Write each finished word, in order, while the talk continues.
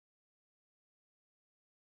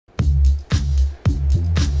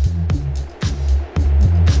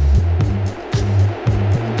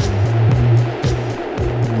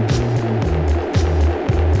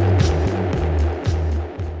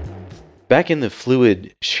Back in the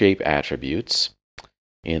fluid shape attributes,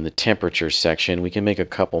 in the temperature section, we can make a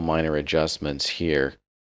couple minor adjustments here.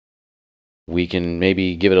 We can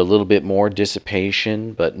maybe give it a little bit more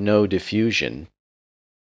dissipation, but no diffusion.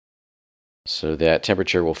 So that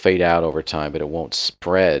temperature will fade out over time, but it won't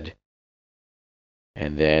spread.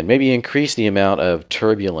 And then maybe increase the amount of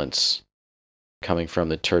turbulence coming from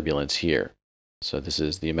the turbulence here. So this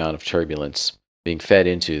is the amount of turbulence being fed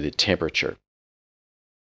into the temperature.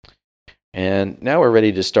 And now we're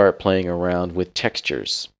ready to start playing around with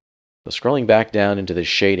textures. So scrolling back down into the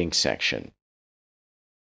shading section.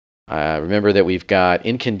 Remember that we've got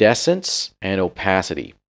incandescence and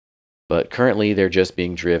opacity, but currently they're just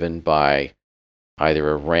being driven by either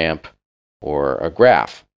a ramp or a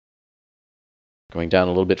graph. Going down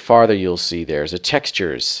a little bit farther, you'll see there's a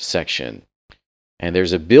textures section. And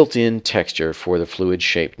there's a built-in texture for the fluid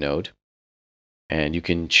shape node. And you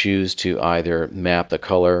can choose to either map the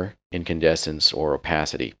color, incandescence, or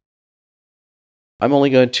opacity. I'm only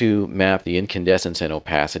going to map the incandescence and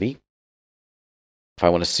opacity. If I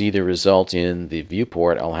want to see the result in the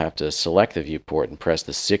viewport, I'll have to select the viewport and press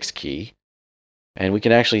the 6 key. And we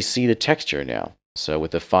can actually see the texture now. So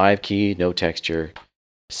with the 5 key, no texture.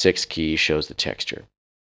 6 key shows the texture.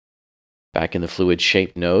 Back in the fluid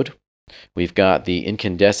shape node, we've got the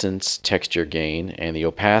incandescence texture gain and the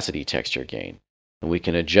opacity texture gain. And we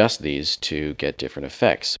can adjust these to get different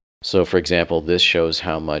effects. So for example, this shows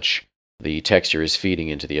how much the texture is feeding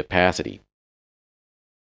into the opacity.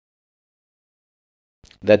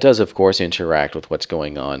 That does, of course, interact with what's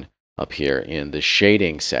going on up here in the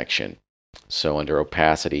shading section. So under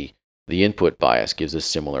opacity, the input bias gives a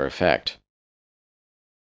similar effect.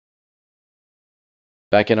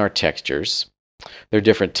 Back in our textures, there are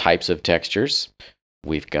different types of textures.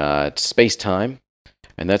 We've got space-time,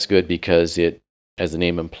 and that's good because it, as the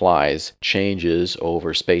name implies, changes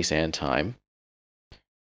over space and time.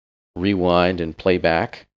 Rewind and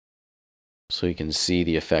playback, so you can see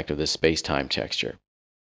the effect of the space-time texture.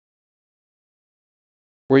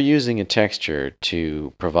 We're using a texture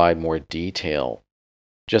to provide more detail,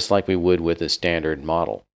 just like we would with a standard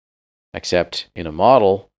model. Except in a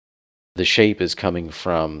model, the shape is coming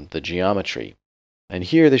from the geometry. And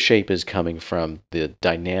here the shape is coming from the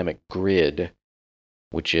dynamic grid,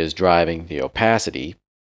 which is driving the opacity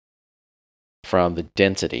from the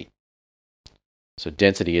density. So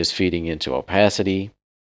density is feeding into opacity.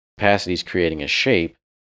 Opacity is creating a shape.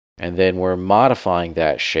 And then we're modifying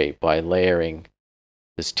that shape by layering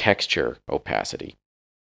this texture opacity.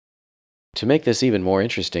 To make this even more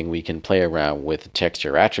interesting, we can play around with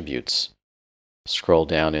texture attributes. Scroll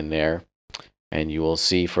down in there, and you will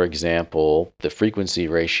see, for example, the frequency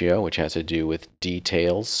ratio, which has to do with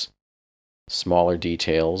details. Smaller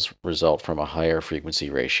details result from a higher frequency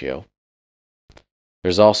ratio.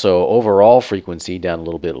 There's also overall frequency down a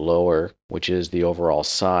little bit lower, which is the overall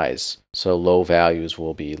size. So low values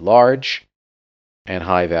will be large, and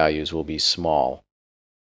high values will be small.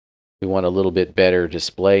 We want a little bit better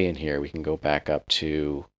display in here. We can go back up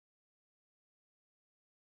to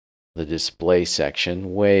the display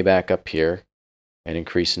section, way back up here, and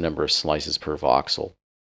increase the number of slices per voxel.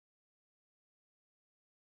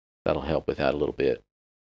 That'll help with that a little bit.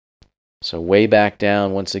 So way back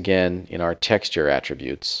down, once again, in our texture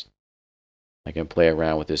attributes, I can play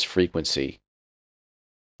around with this frequency.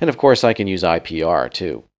 And of course, I can use IPR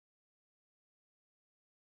too.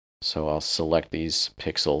 So I'll select these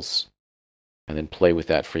pixels and then play with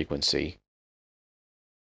that frequency.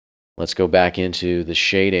 Let's go back into the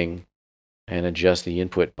shading and adjust the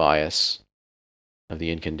input bias of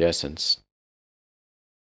the incandescence.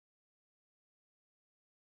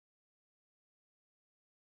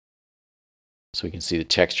 So we can see the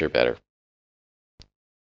texture better.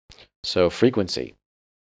 So frequency.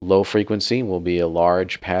 Low frequency will be a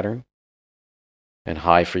large pattern, and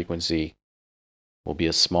high frequency will be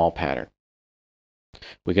a small pattern.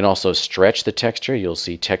 We can also stretch the texture. You'll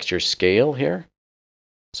see texture scale here.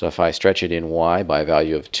 So if I stretch it in Y by a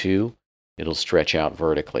value of 2, it'll stretch out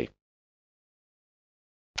vertically.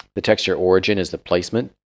 The texture origin is the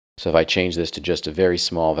placement. So if I change this to just a very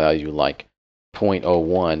small value like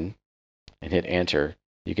 0.01 and hit enter,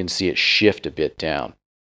 you can see it shift a bit down.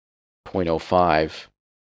 0.05,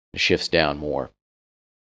 it shifts down more.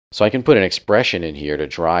 So I can put an expression in here to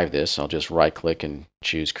drive this. I'll just right click and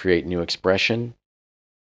choose create new expression.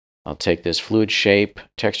 I'll take this fluid shape,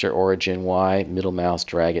 texture origin Y, middle mouse,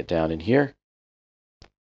 drag it down in here.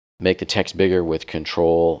 Make the text bigger with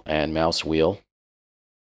control and mouse wheel.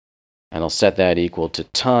 And I'll set that equal to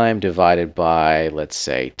time divided by, let's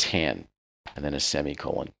say, 10, and then a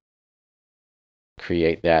semicolon.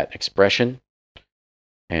 Create that expression.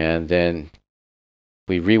 and then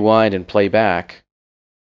we rewind and play back,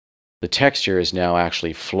 the texture is now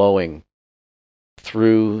actually flowing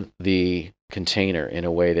through the container in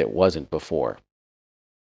a way that wasn't before.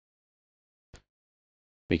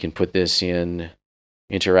 We can put this in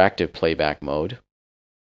interactive playback mode,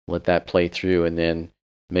 let that play through, and then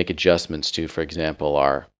make adjustments to, for example,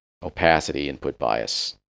 our opacity input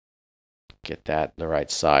bias. Get that the right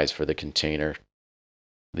size for the container.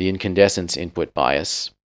 The incandescence input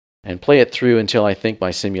bias, and play it through until I think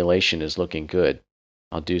my simulation is looking good.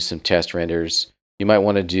 I'll do some test renders. You might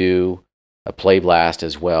want to do a play blast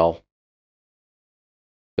as well.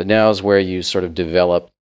 But now is where you sort of develop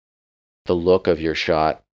the look of your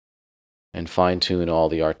shot and fine-tune all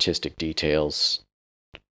the artistic details.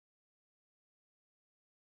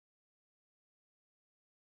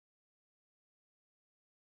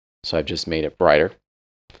 So I've just made it brighter.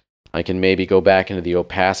 I can maybe go back into the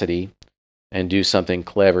opacity and do something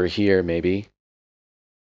clever here, maybe.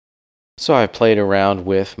 So I've played around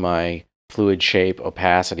with my fluid shape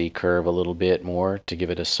opacity curve a little bit more to give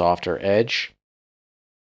it a softer edge.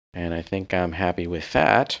 And I think I'm happy with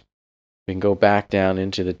that. We can go back down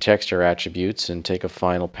into the texture attributes and take a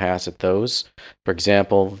final pass at those. For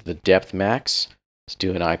example, the depth max. Let's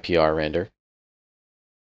do an IPR render.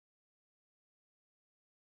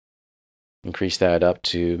 Increase that up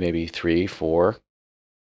to maybe 3, 4.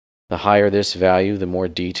 The higher this value, the more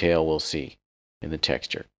detail we'll see in the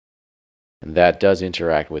texture. And that does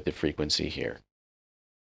interact with the frequency here.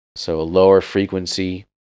 So a lower frequency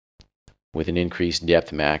with an increased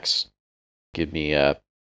depth max give me a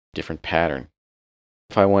different pattern.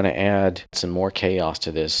 If I want to add some more chaos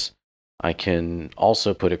to this, I can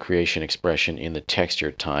also put a creation expression in the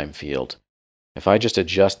texture time field. If I just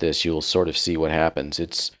adjust this, you'll sort of see what happens.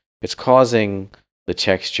 It's causing the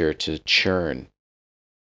texture to churn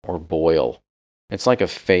or boil. It's like a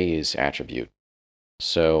phase attribute.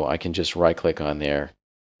 So I can just right-click on there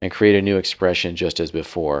and create a new expression just as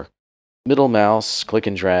before. Middle mouse, click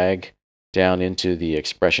and drag down into the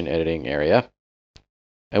expression editing area.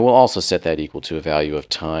 And we'll also set that equal to a value of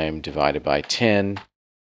time divided by 10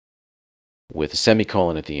 with a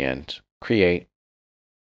semicolon at the end. Create.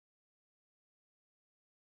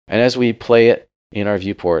 And as we play it in our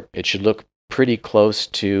viewport, it should look pretty close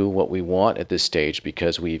to what we want at this stage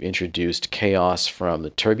because we've introduced chaos from the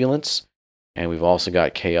turbulence, and we've also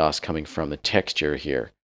got chaos coming from the texture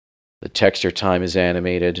here. The texture time is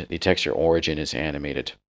animated, the texture origin is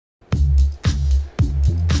animated.